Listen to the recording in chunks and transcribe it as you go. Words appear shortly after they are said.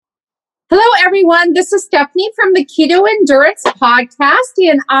everyone. This is Stephanie from the Keto Endurance Podcast,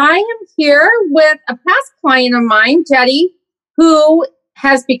 and I am here with a past client of mine, Jetty, who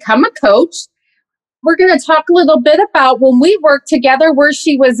has become a coach. We're going to talk a little bit about when we worked together, where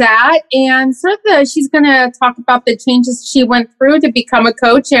she was at, and she's going to talk about the changes she went through to become a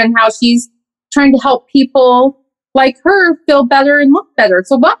coach and how she's trying to help people like her feel better and look better.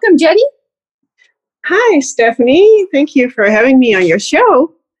 So welcome, Jetty. Hi, Stephanie. Thank you for having me on your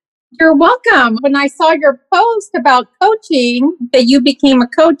show. You're welcome. When I saw your post about coaching, that you became a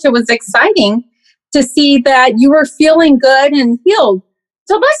coach, it was exciting to see that you were feeling good and healed.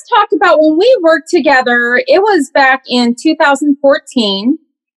 So let's talk about when we worked together. It was back in 2014,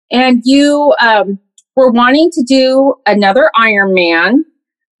 and you were wanting to do another Ironman.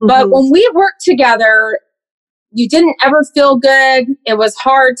 But when we worked together, you didn't ever feel good. It was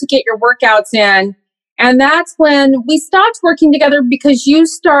hard to get your workouts in. And that's when we stopped working together because you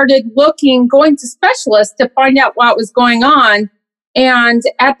started going to specialists to find out what was going on. And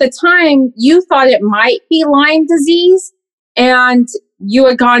at the time, you thought it might be Lyme disease, and you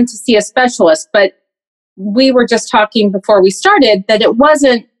had gone to see a specialist. But we were just talking before we started that it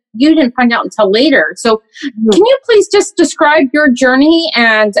wasn't, you didn't find out until later. So can you please just describe your journey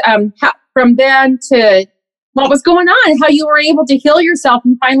and how, from then to what was going on, how you were able to heal yourself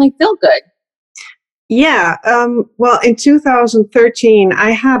and finally feel good? Yeah. Well, in 2013,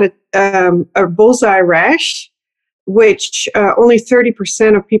 I had a bullseye rash, which only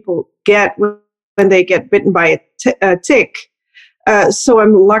 30% of people get when they get bitten by a tick. So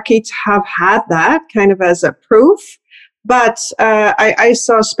I'm lucky to have had that kind of as a proof. But I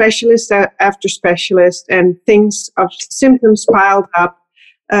saw specialist after specialist, and symptoms piled up.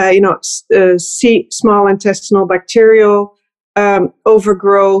 Small intestinal bacterial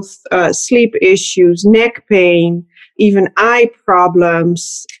overgrowth, sleep issues, neck pain, even eye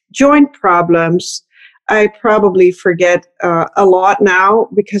problems, joint problems. I probably forget a lot now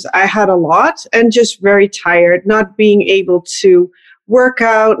because I had a lot, and just very tired, not being able to work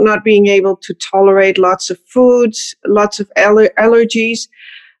out, not being able to tolerate lots of foods, lots of allergies.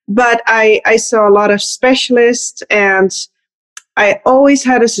 But I saw a lot of specialists, and I always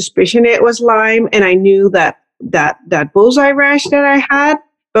had a suspicion it was Lyme, and I knew that bullseye rash that I had.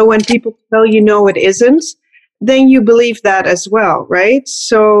 But when people tell you no, it isn't, then you believe that as well, right?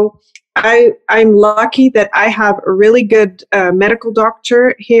 So I'm lucky that I have a really good medical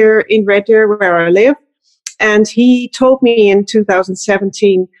doctor here in Red Deer where I live. And he told me in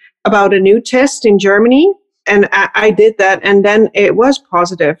 2017 about a new test in Germany. And I did that, and then it was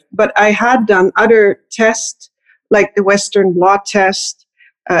positive. But I had done other tests, like the Western blot test,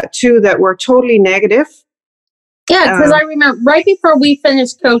 too, that were totally negative. Yeah, because I remember right before we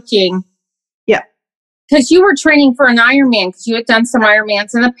finished coaching. Yeah. Because you were training for an Ironman, because you had done some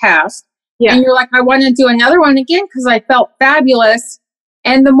Ironmans in the past. Yeah. And you're like, I want to do another one again because I felt fabulous.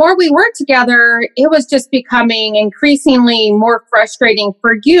 And the more we worked together, it was just becoming increasingly more frustrating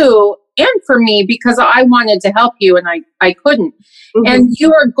for you and for me because I wanted to help you and I couldn't. Mm-hmm. And you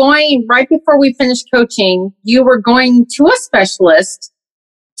were going, right before we finished coaching, you were going to a specialist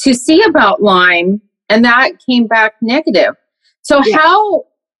to see about Lyme, and that came back negative. So how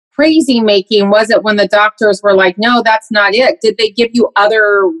crazy making was it when the doctors were like, no, that's not it? Did they give you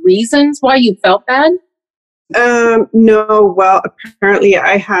other reasons why you felt bad? No. Well, apparently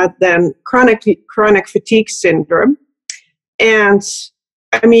I had then chronic fatigue syndrome. And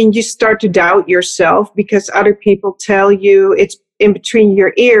I mean, you start to doubt yourself because other people tell you it's in between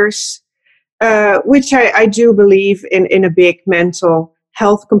your ears, which I do believe in a big mental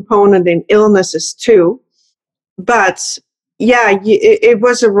health component in illnesses too. But yeah, it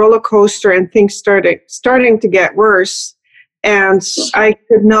was a roller coaster, and things starting to get worse. And I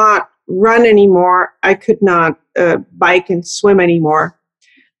could not run anymore. I could not bike and swim anymore,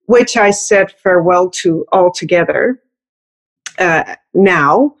 which I said farewell to altogether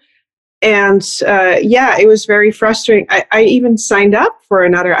now. And it was very frustrating. I even signed up for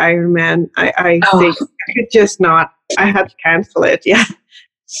another Ironman. I think I could just not. I had to cancel it. Yeah.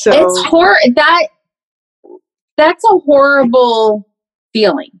 So it's that's a horrible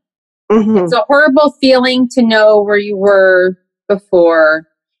feeling. Mm-hmm. It's a horrible feeling to know where you were before,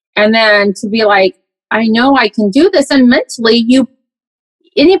 and then to be like, I know I can do this. And mentally,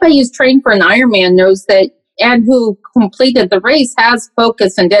 anybody who's trained for an Ironman knows that, and who completed the race has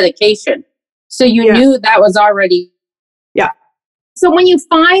focus and dedication. So you knew that was already. Yeah. So when you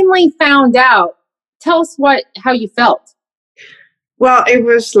finally found out, tell us how you felt. Well, it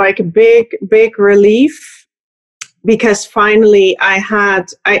was like a big, big relief because finally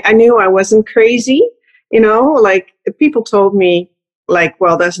I knew I wasn't crazy, like people told me like,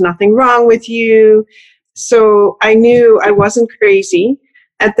 well, there's nothing wrong with you. So I knew I wasn't crazy.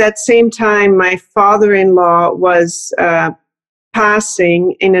 At that same time, my father-in-law was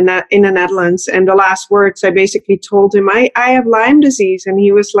passing in the Netherlands, and the last words I basically told him, I have Lyme disease, and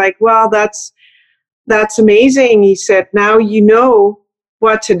he was like, well, that's amazing. He said, now you know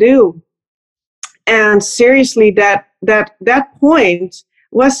what to do. And seriously, that point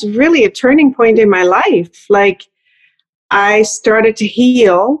was really a turning point in my life. Like, I started to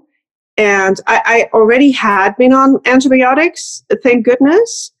heal, and I already had been on antibiotics, thank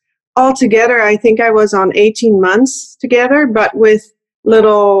goodness. Altogether, I think I was on 18 months together, but with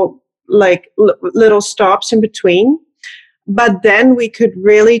little stops in between. But then we could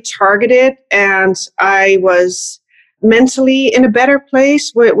really target it, and I was mentally in a better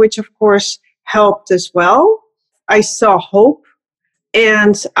place, which of course helped as well. I saw hope,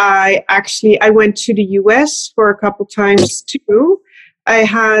 and I went to the US for a couple times too. I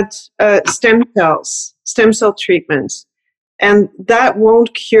had stem cell treatments, and that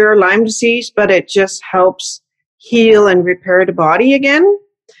won't cure Lyme disease, but it just helps heal and repair the body again.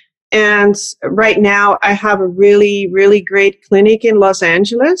 And right now I have a really, really great clinic in Los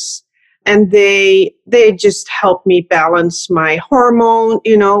Angeles, and they just help me balance my hormone,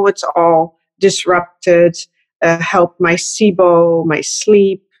 it's all disrupted, help my SIBO, my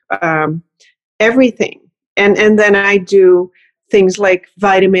sleep, everything. And then I do things like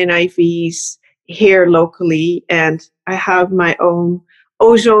vitamin IVs here locally, and I have my own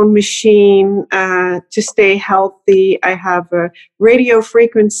ozone machine to stay healthy. I have a radio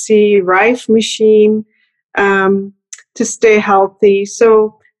frequency Rife machine to stay healthy.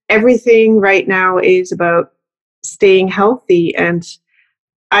 So everything right now is about staying healthy. And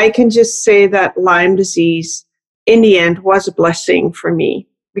I can just say that Lyme disease, in the end, was a blessing for me,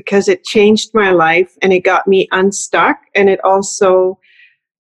 because it changed my life and it got me unstuck. And it also,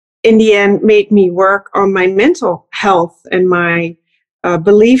 in the end, made me work on my mental health and my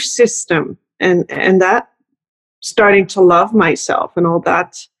belief system, and that starting to love myself and all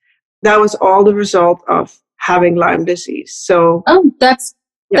that. That was all the result of having Lyme disease. So, that's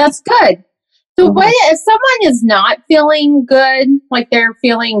good. So, what if someone is not feeling good, like they're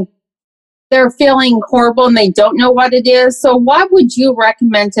feeling horrible and they don't know what it is? So, what would you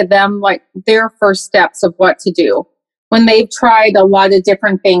recommend to them, like their first steps of what to do when they've tried a lot of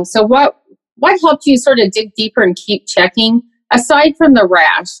different things? So, what helped you sort of dig deeper and keep checking? Aside from the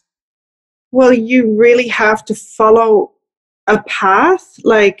rash? Well, you really have to follow a path,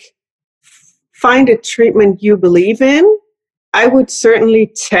 like find a treatment you believe in. I would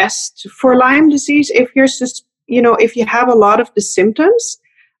certainly test for Lyme disease. If if you have a lot of the symptoms,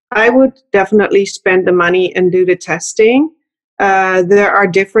 I would definitely spend the money and do the testing. There are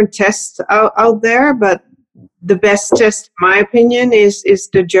different tests out there, but the best test, in my opinion, is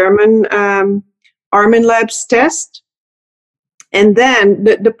the German Armin Labs test. And then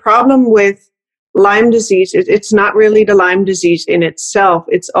the problem with Lyme disease is it's not really the Lyme disease in itself.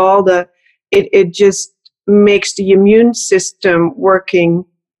 It's all it just makes the immune system working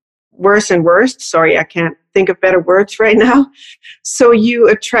worse and worse. Sorry, I can't think of better words right now. So you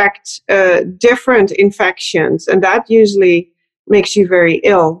attract different infections, and that usually makes you very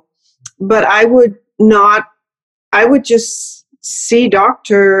ill. But I would just see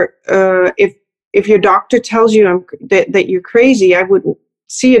doctor if your doctor tells you that you're crazy. I wouldn't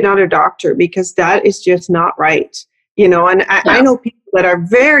see another doctor, because that is just not right. And I know people that are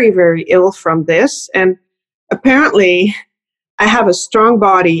very, very ill from this. And apparently I have a strong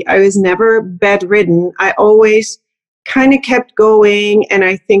body. I was never bedridden. I always kind of kept going. And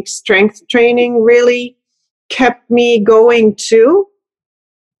I think strength training really kept me going too.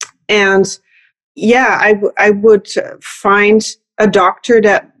 And I would find a doctor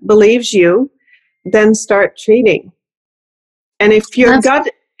that believes you, then start treating. And if your gut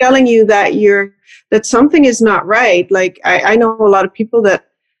is telling you that something is not right, like I know a lot of people that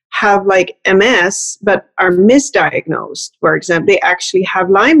have like MS but are misdiagnosed. For example, they actually have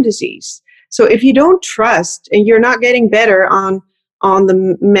Lyme disease. So if you don't trust and you're not getting better on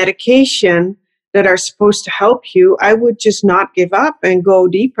the medication that are supposed to help you, I would just not give up and go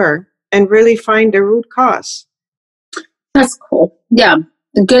deeper and really find the root cause. That's cool. Yeah,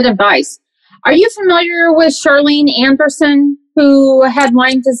 good advice. Are you familiar with Charlene Anderson, who had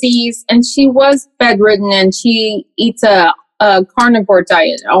Lyme disease, and she was bedridden, and she eats a carnivore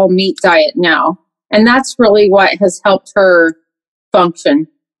diet, all meat diet now, and that's really what has helped her function.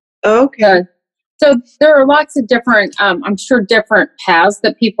 Okay. So there are lots of different, I'm sure, different paths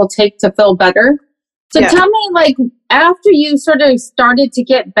that people take to feel better. So tell me, like, after you sort of started to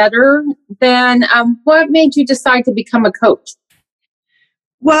get better, then what made you decide to become a coach?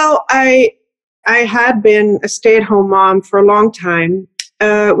 Well, I had been a stay-at-home mom for a long time,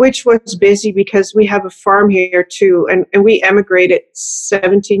 which was busy because we have a farm here too, and we emigrated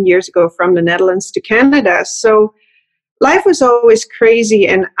 17 years ago from the Netherlands to Canada. So life was always crazy,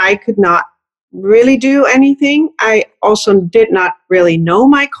 and I could not really do anything. I also did not really know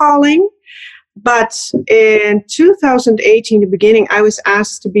my calling. But in 2018, the beginning, I was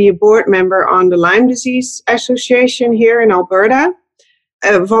asked to be a board member on the Lyme Disease Association here in Alberta,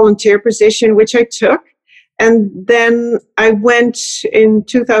 a volunteer position, which I took. And then I went in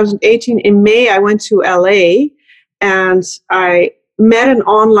 2018, in May, I went to LA and I met an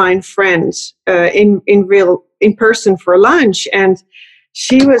online friend in person for lunch. And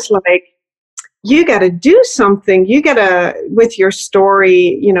she was like, you got to do something. You got to, with your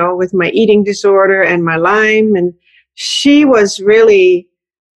story, with my eating disorder and my Lyme. And she was really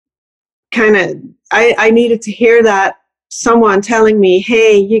kind of, I needed to hear that, someone telling me,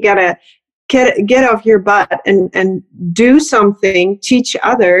 hey, you got to get off your butt and do something, teach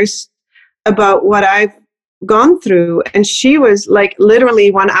others about what I've gone through. And she was like,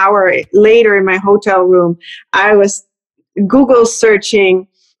 literally 1 hour later in my hotel room, I was Google searching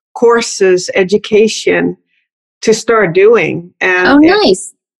courses, education to start doing. And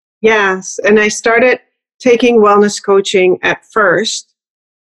nice. Yes. And I started taking wellness coaching at first.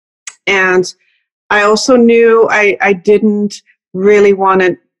 And I also knew I didn't really want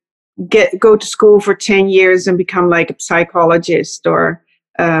to go to school for 10 years and become like a psychologist or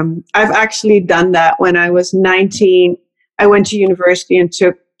I've actually done that when I was 19. I went to university and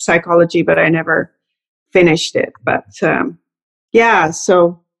took psychology, but I never finished it. But so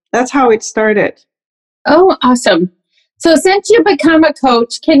that's how it started. Oh, awesome. So since you've become a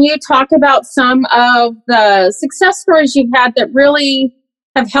coach, can you talk about some of the success stories you've had that really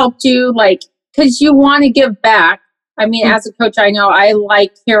have helped you, like, because you want to give back? I mean, as a coach, I know I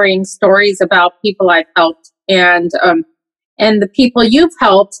like hearing stories about people I've helped and the people you've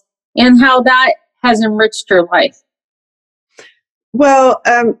helped and how that has enriched your life. Well,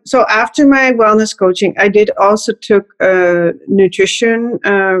 so after my wellness coaching, I did also took nutrition,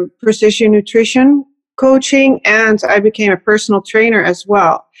 precision nutrition coaching, and I became a personal trainer as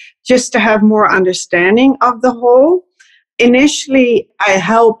well, just to have more understanding of the whole. Initially, I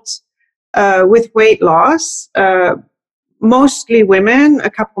helped with weight loss, mostly women, a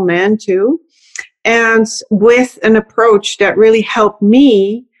couple men too, and with an approach that really helped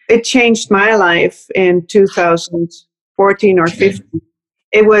me. It changed my life in 2014 or 15.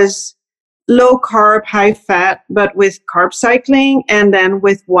 It was low carb, high fat, but with carb cycling, and then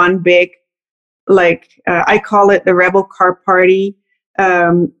with one big, I call it the rebel carb party,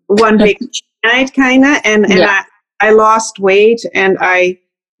 one big night kind of, and I lost weight, and I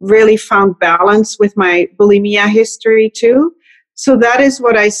really found balance with my bulimia history too. So that is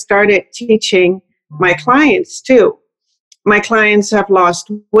what I started teaching my clients too. My clients have lost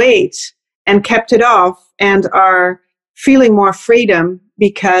weight and kept it off and are feeling more freedom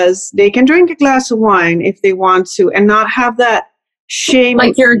because they can drink a glass of wine if they want to and not have that shame.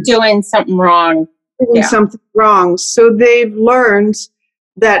 Like you're doing something wrong. Something wrong. So they've learned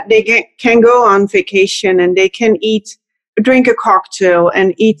that they can go on vacation and they can drink a cocktail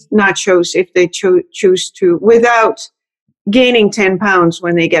and eat nachos if they choose to without gaining 10 pounds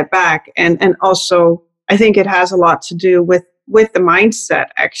when they get back. And also, I think it has a lot to do with the mindset,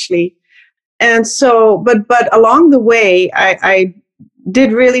 actually. And so, but along the way, I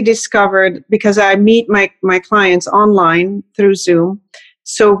did really discover, because I meet my clients online through Zoom.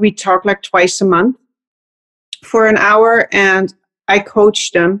 So we talk like twice a month for an hour, and I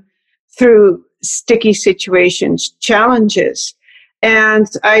coach them through sticky situations, challenges. And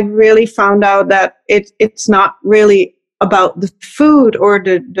I really found out that it's not really about the food or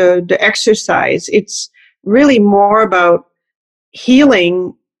the exercise. It's really more about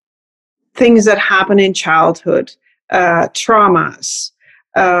healing things that happen in childhood, traumas,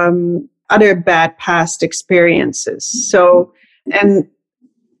 other bad past experiences. So, and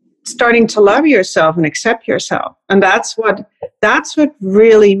starting to love yourself and accept yourself. And that's what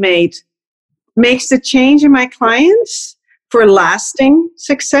really makes the change in my clients for lasting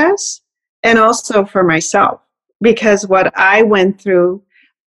success, and also for myself, because what I went through,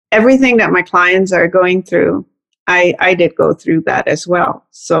 everything that my clients are going through, I did go through that as well.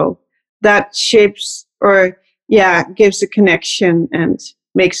 So that shapes gives a connection and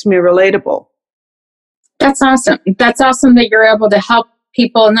makes me relatable. That's awesome. That's awesome that you're able to help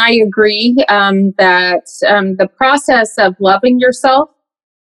people. And I agree that the process of loving yourself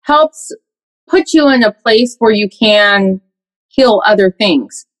helps put you in a place where you can heal other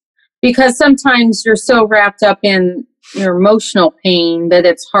things. Because sometimes you're so wrapped up in your emotional pain, that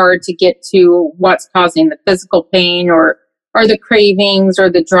it's hard to get to what's causing the physical pain or the cravings or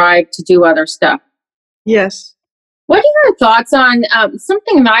the drive to do other stuff. Yes. What are your thoughts on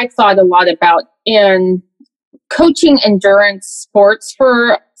something that I've thought a lot about in coaching endurance sports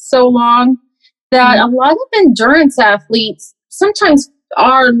for so long, that a lot of endurance athletes sometimes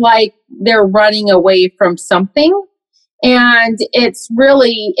are like they're running away from something. And it's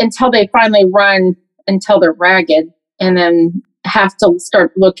really until they finally run until they're ragged and then have to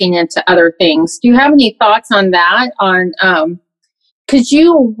start looking into other things. Do you have any thoughts on that? Because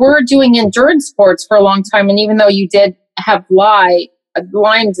you were doing endurance sports for a long time, and even though you did have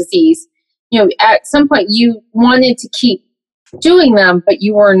Lyme disease, at some point you wanted to keep doing them, but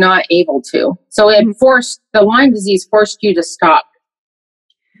you were not able to. So the Lyme disease forced you to stop.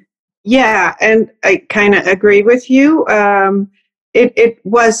 Yeah, and I kind of agree with you. It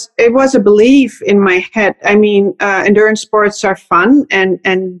was a belief in my head. I mean, endurance sports are fun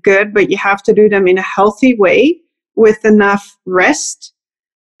and good, but you have to do them in a healthy way with enough rest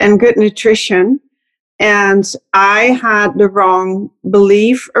and good nutrition. And I had the wrong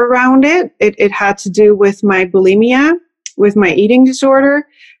belief around it. It had to do with my bulimia, with my eating disorder,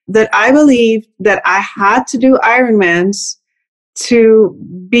 that I believed that I had to do Ironmans to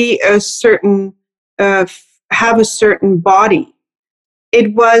be have a certain body.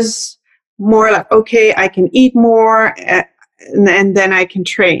 It was more like, okay, I can eat more and then I can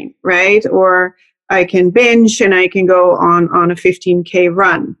train, right? Or I can binge and I can go on a 15K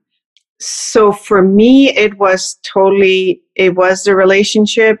run. So for me, it was the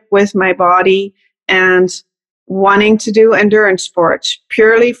relationship with my body and wanting to do endurance sports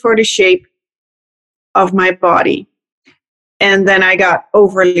purely for the shape of my body. And then I got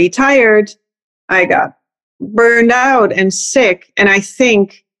overly tired. I got burned out and sick. And I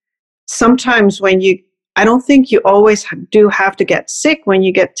think sometimes I don't think you always do have to get sick when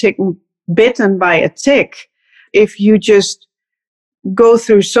you get bitten by a tick. If you just go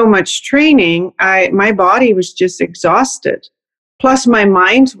through so much training, my body was just exhausted. Plus my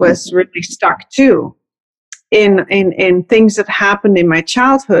mind was really stuck too in things that happened in my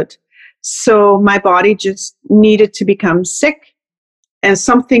childhood. So my body just needed to become sick and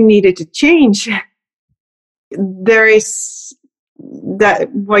something needed to change. There is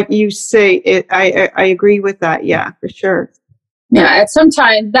that, what you say, I agree with that. Yeah, for sure. Yeah, at some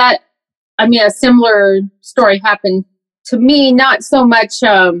time a similar story happened to me. Not so much,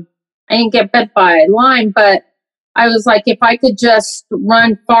 I didn't get bit by Lyme, but I was like, if I could just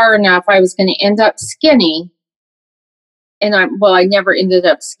run far enough, I was going to end up skinny. And I never ended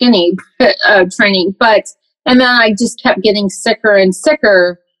up skinny training, and then I just kept getting sicker and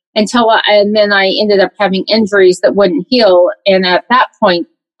sicker and then I ended up having injuries that wouldn't heal. And at that point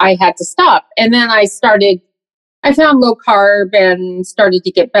I had to stop. And then I found low carb and started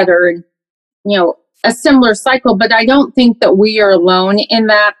to get better, and, a similar cycle. But I don't think that we are alone in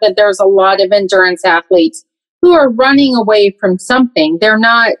that there's a lot of endurance athletes who are running away from something. They're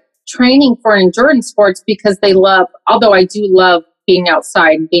not training for endurance sports because although I do love being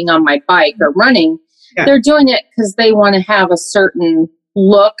outside and being on my bike or running, they're doing it because they want to have a certain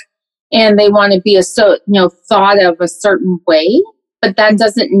look and they want to be thought of a certain way. But that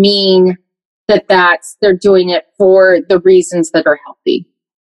doesn't mean that they're doing it for the reasons that are healthy.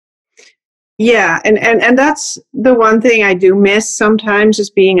 Yeah, and that's the one thing I do miss sometimes, is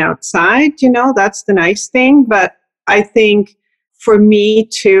being outside. That's the nice thing. But I think for me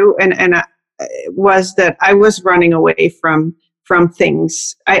too, and was that I was running away from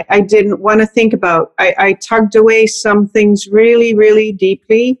things. I didn't want to think about. I tugged away some things really, really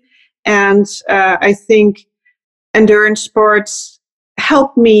deeply, and I think endurance sports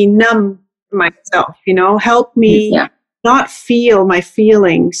helped me numb myself. Help me not feel my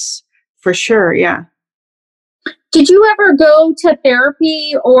feelings. For sure, yeah. Did you ever go to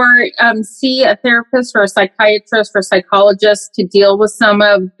therapy or see a therapist or a psychiatrist or psychologist to deal with some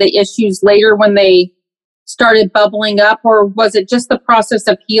of the issues later when they started bubbling up? Or was it just the process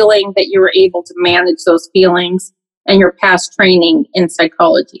of healing that you were able to manage those feelings and your past training in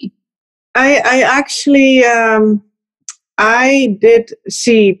psychology? I actually, I did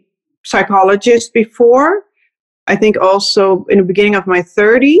see psychologists before. I think also in the beginning of my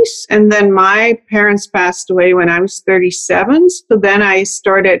 30s. And then my parents passed away when I was 37. So then I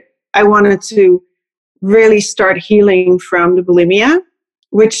wanted to really start healing from the bulimia,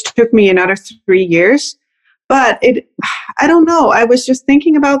 which took me another 3 years. But I don't know. I was just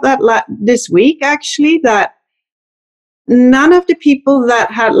thinking about that this week, actually, that none of the people that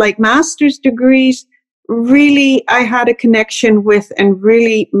had like master's degrees really I had a connection with and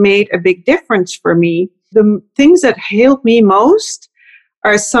really made a big difference for me. The things that healed me most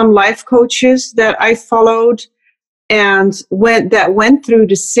are some life coaches that I followed and went through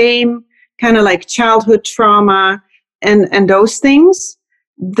the same kind of like childhood trauma and those things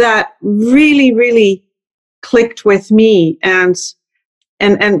that really, really clicked with me and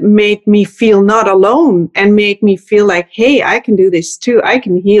made me feel not alone and made me feel like, hey, I can do this too. I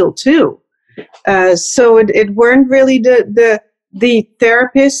can heal too. So it weren't really the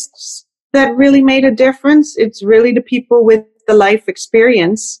therapists that really made a difference. It's really the people with the life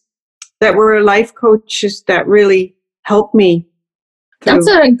experience that were life coaches that really helped me through.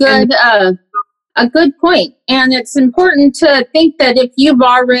 That's a good point. And it's important to think that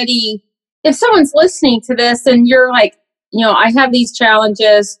if someone's listening to this and you're like, I have these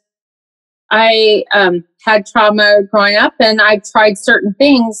challenges. I had trauma growing up and I've tried certain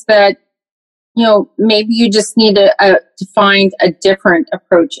things that, maybe you just need to find a different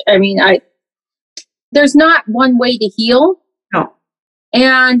approach. I mean, there's not one way to heal. No.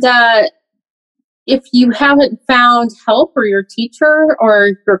 And if you haven't found help or your teacher or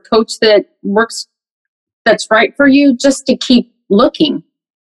your coach that's right for you, just to keep looking.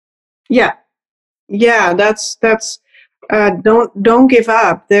 Yeah. That's don't give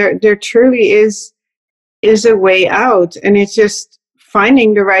up. There truly is a way out, and it's just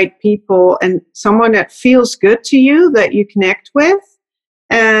finding the right people and someone that feels good to you, that you connect with.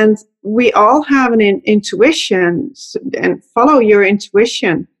 And we all have an intuition, and follow your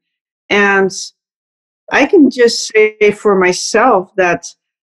intuition. And I can just say for myself that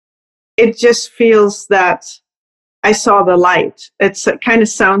it just feels that I saw the light. It kind of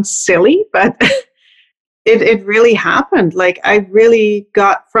sounds silly, but it really happened. Like I really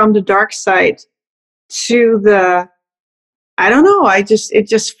got from the dark side to I don't know. it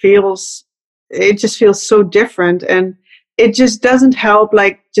just feels so different, and it just doesn't help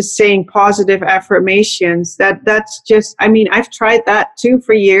like just saying positive affirmations. That's just, I mean, I've tried that too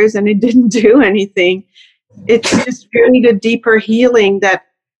for years and it didn't do anything. It's just really the deeper healing that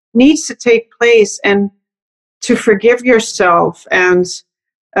needs to take place, and to forgive yourself and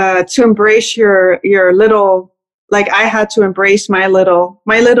to embrace your little, like I had to embrace my little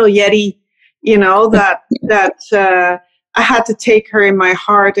Yeti, that I had to take her in my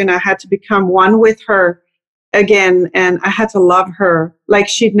heart and I had to become one with her again. And I had to love her like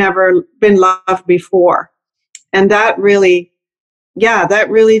she'd never been loved before. And that really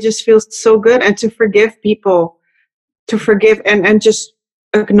just feels so good. And to forgive people, and just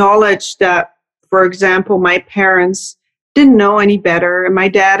acknowledge that, for example, my parents didn't know any better. And my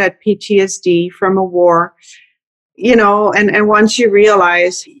dad had PTSD from a war, and once you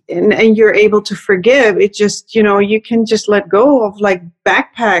realize and you're able to forgive, it just, you can just let go of like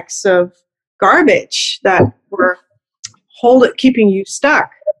backpacks of garbage that were keeping you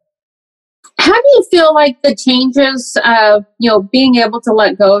stuck. How do you feel like the changes of, being able to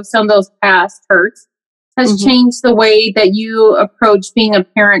let go of some of those past hurts has changed the way that you approach being a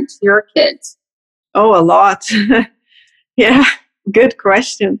parent to your kids? Oh, a lot. Yeah, good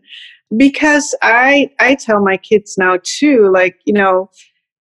question. Because I tell my kids now too, like,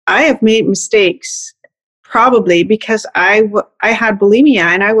 I have made mistakes probably because I had bulimia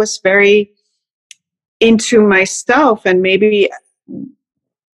and I was very into myself, and maybe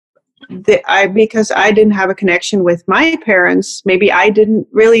because I didn't have a connection with my parents, maybe I didn't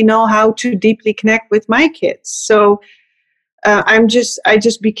really know how to deeply connect with my kids. So I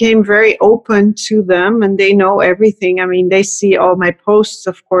just became very open to them, and they know everything. I mean, they see all my posts,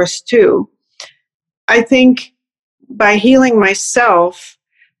 of course, too. I think by healing myself,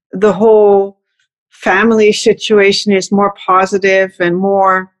 the whole family situation is more positive and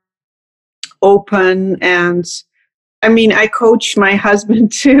more open. And I mean, I coach my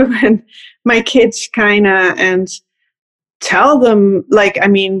husband too, and my kids and tell them, like, I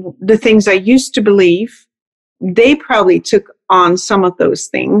mean, the things I used to believe, they probably took on some of those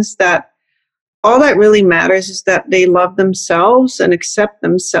things. That all that really matters is that they love themselves and accept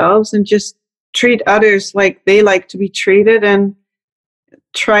themselves and just treat others like they like to be treated, and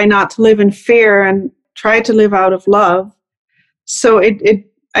try not to live in fear and try to live out of love. So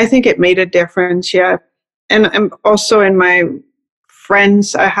I think it made a difference. Yeah. And I'm also in my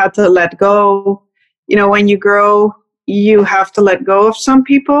friends, I had to let go. When you grow, you have to let go of some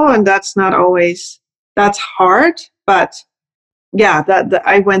people, and that's hard, but yeah, that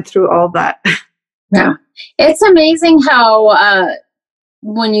I went through all that. Yeah. It's amazing how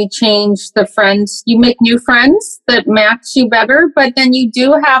when you change the friends, you make new friends that match you better, but then you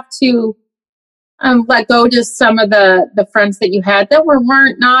do have to let go to some of the friends that you had that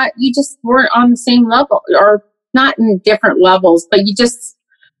you just weren't on the same level, or not in different levels, but you just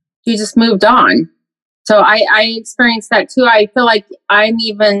moved on. So I experienced that too. I feel like I'm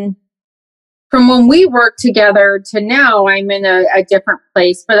even from when we worked together to now, I'm in a different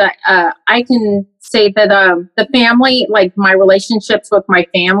place. But I can say that the family, like my relationships with my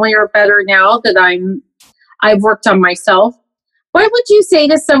family, are better now that I've worked on myself. What would you say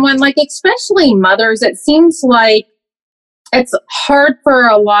to someone like, especially mothers? It seems like it's hard for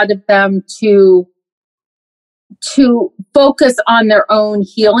a lot of them to focus on their own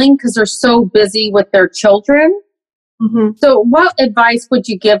healing because they're so busy with their children. Mm-hmm. So what advice would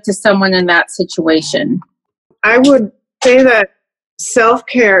you give to someone in that situation? I would say that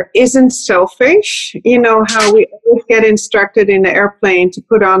self-care isn't selfish. You know how we always get instructed in the airplane to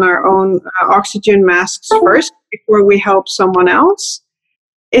put on our own oxygen masks first before we help someone else.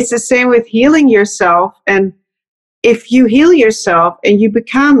 It's the same with healing yourself. And if you heal yourself and you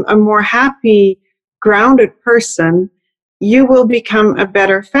become a more happy, grounded person, you will become a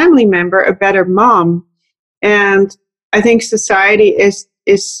better family member, a better mom. And I think society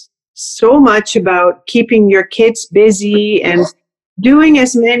is so much about keeping your kids busy and doing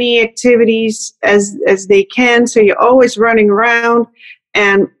as many activities as they can. So you're always running around,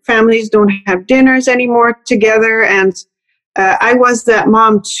 and families don't have dinners anymore together. And I was that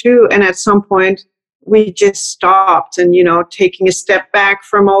mom too. And at some point, we just stopped and, taking a step back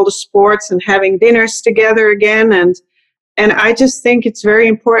from all the sports and having dinners together again. And I just think it's very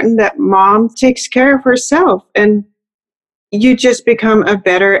important that mom takes care of herself, and you just become a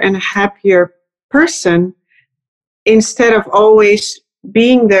better and happier person instead of always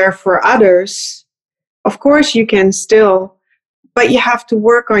being there for others. Of course, you can still, but you have to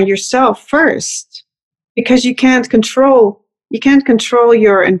work on yourself first, because you can't control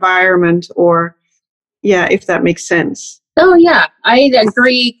your environment, or if that makes sense. Oh yeah, I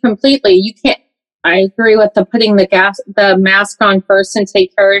agree completely. I agree with putting the mask on first and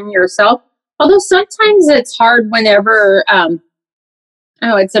take care of yourself. Although sometimes it's hard whenever,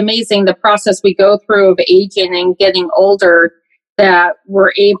 it's amazing the process we go through of aging and getting older, that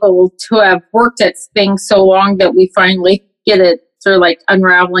we're able to have worked at things so long that we finally get it, sort of like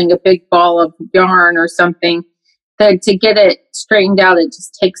unraveling a big ball of yarn or something, that to get it straightened out, it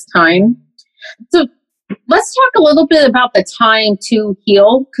just takes time. So let's talk a little bit about the time to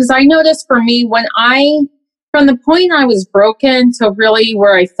heal, because I noticed for me, from the point I was broken to really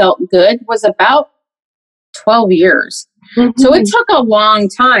where I felt good was about 12 years. Mm-hmm. So it took a long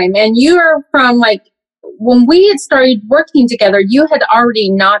time. And you are from when we had started working together, you had already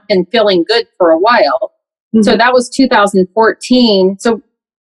not been feeling good for a while. Mm-hmm. So that was 2014. So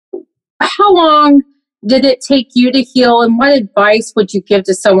how long did it take you to heal, and what advice would you give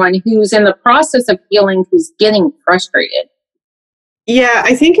to someone who's in the process of healing, who's getting frustrated? Yeah,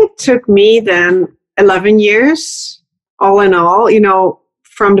 I think it took me then 11 years, all in all,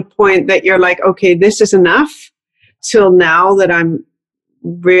 from the point that you're like, okay, this is enough, till now that I'm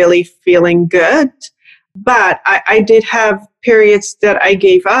really feeling good. But I did have periods that I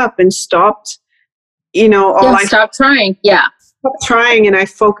gave up and stopped, stopped trying. Yeah. Stopped trying, and I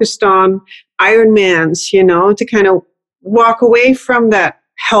focused on Ironmans, to kind of walk away from that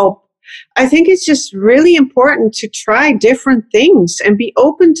help. I think it's just really important to try different things and be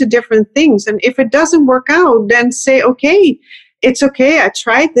open to different things. And if it doesn't work out, then say, okay, it's okay. I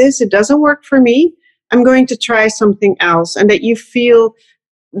tried this. It doesn't work for me. I'm going to try something else. And that you feel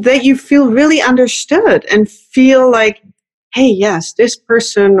really understood and feel like, hey, yes, this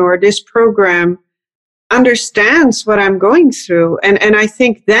person or this program understands what I'm going through. And I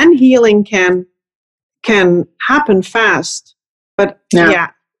think then healing can happen fast. But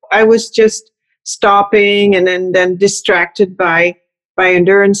I was just stopping and then distracted by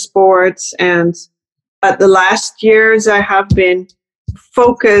endurance sports. And the last years I have been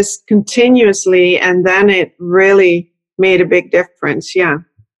focused continuously, and then it really made a big difference. Yeah.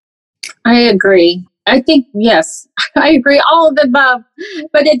 I agree. I think, yes, I agree. All of the above,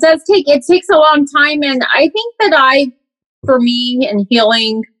 but it takes a long time. And I think that for me in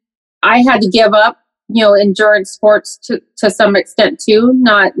healing, I had to give up, endurance sports to some extent too.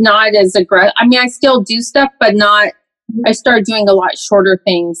 Not as aggressive. I mean, I still do stuff, but not, I started doing a lot shorter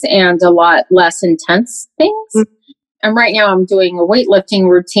things and a lot less intense things. Mm-hmm. And right now I'm doing a weightlifting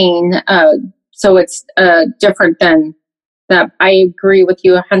routine. So it's different than that. I agree with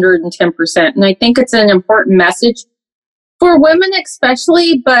you 110%. And I think it's an important message for women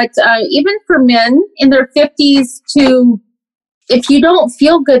especially, but even for men in their 50s to, if you don't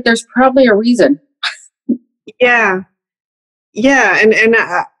feel good, there's probably a reason. Yeah. And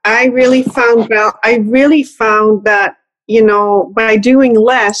I really found that, by doing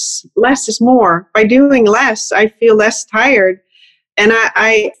less is more. By doing less, I feel less tired, and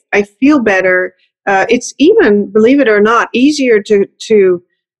I feel better. it's even, believe it or not, easier to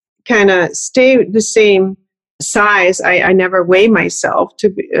kind of stay the same size. I never weigh myself, to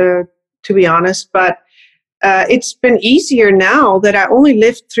be honest, but it's been easier now that I only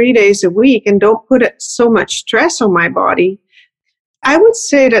lift 3 days a week and don't put so much stress on my body. I would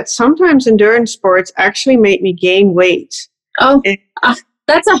say that sometimes endurance sports actually make me gain weight. Oh,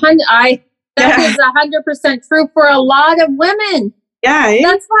 that's 100. That is 100% true for a lot of women. Yeah,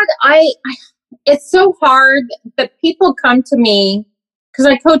 that's what it's so hard that people come to me because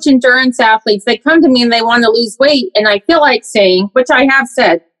I coach endurance athletes. They come to me and they want to lose weight, and I feel like saying, which I have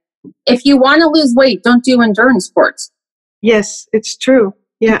said, if you want to lose weight, don't do endurance sports. Yes, it's true.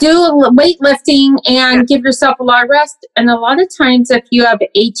 Yeah. Do weightlifting and give yourself a lot of rest. And a lot of times, if you have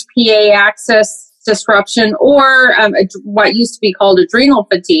HPA axis disruption or what used to be called adrenal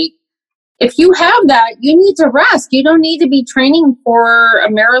fatigue, if you have that, you need to rest. You don't need to be training for a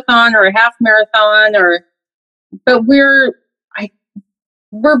marathon or a half marathon. But we're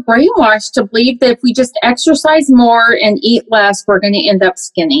brainwashed to believe that if we just exercise more and eat less, we're going to end up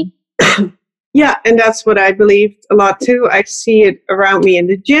skinny. Yeah, and that's what I believe a lot too. I see it around me in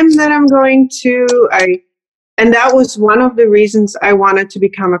the gym that I'm going to. And that was one of the reasons I wanted to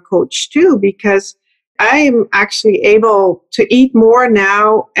become a coach too, because I am actually able to eat more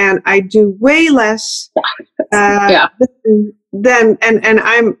now, and I do way less than and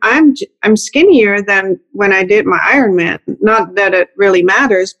I'm skinnier than when I did my Ironman. Not that it really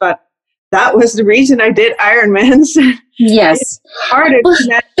matters, but that was the reason I did Ironmans. Yes.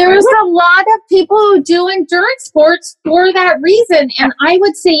 There's a lot of people who do endurance sports for that reason. And I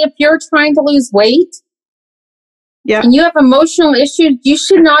would say if you're trying to lose weight and you have emotional issues, you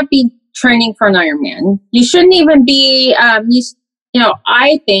should not be training for an Ironman. You shouldn't even be, I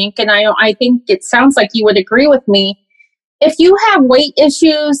think, and I think it sounds like you would agree with me, if you have weight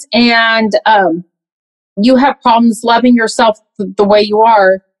issues and you have problems loving yourself the way you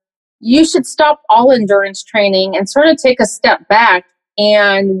are, you should stop all endurance training and sort of take a step back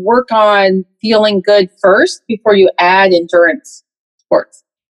and work on feeling good first before you add endurance sports.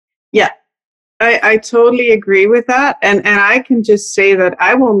 Yeah, I totally agree with that. And I can just say that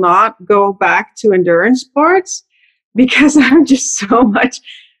I will not go back to endurance sports because I'm just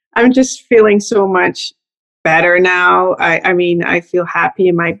feeling so much better now. I mean, I feel happy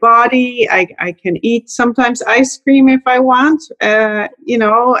in my body. I can eat sometimes ice cream if I want, but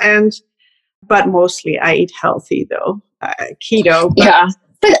mostly I eat healthy though, keto.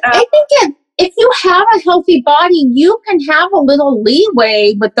 But I think if you have a healthy body, you can have a little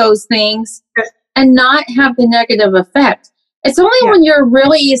leeway with those things and not have the negative effect. It's only when you're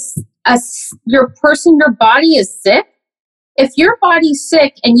really your body is sick. If your body's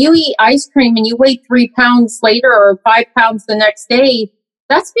sick and you eat ice cream and you weigh 3 pounds later or 5 pounds the next day,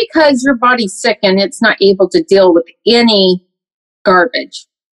 that's because your body's sick and it's not able to deal with any garbage.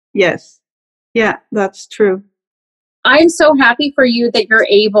 Yes. Yeah, that's true. I'm so happy for you that you're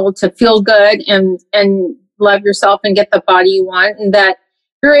able to feel good and love yourself and get the body you want, and that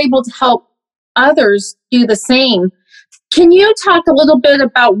you're able to help others do the same. Can you talk a little bit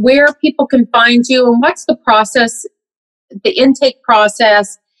about where people can find you and what's the process, the intake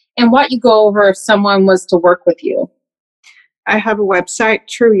process, and what you go over if someone was to work with you? I have a website,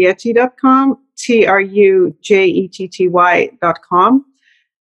 truyeti.com, TRUJETTY.com.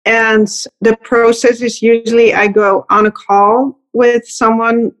 And the process is usually I go on a call with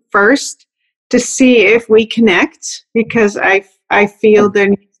someone first to see if we connect, because I feel there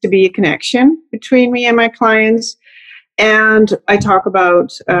needs to be a connection between me and my clients. And I talk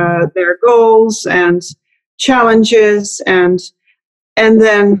about their goals and challenges and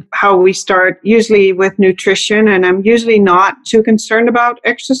then how we start, usually with nutrition. And I'm usually not too concerned about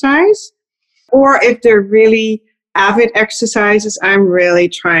exercise. Or if they're really avid exercises, I'm really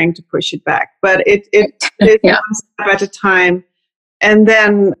trying to push it back. But it one step at a time. And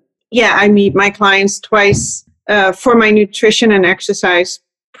then, I meet my clients twice for my nutrition and exercise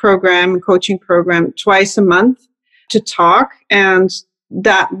program, coaching program, twice a month to talk. And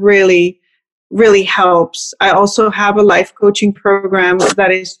that really, really helps. I also have a life coaching program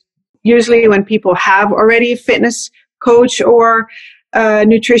that is usually when people have already a fitness coach or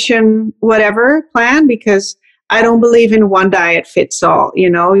nutrition, whatever plan, because I don't believe in one diet fits all.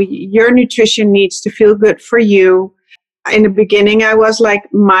 Your nutrition needs to feel good for you. In the beginning, I was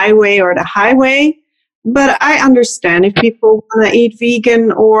like my way or the highway, but I understand if people want to eat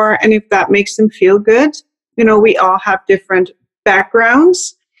vegan and if that makes them feel good. We all have different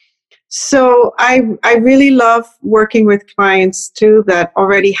backgrounds. So I really love working with clients too that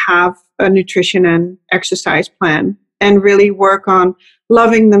already have a nutrition and exercise plan and really work on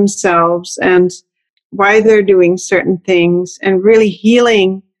loving themselves and why they're doing certain things, and really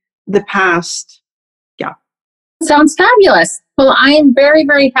healing the past. Yeah. Sounds fabulous. Well, I am very,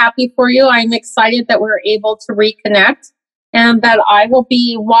 very happy for you. I'm excited that we're able to reconnect and that I will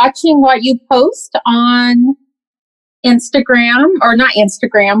be watching what you post on Instagram, or not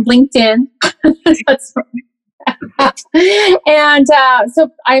Instagram, LinkedIn. And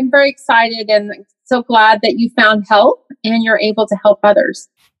so I'm very excited and so glad that you found help and you're able to help others.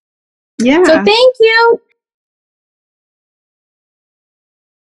 Yeah. So thank you.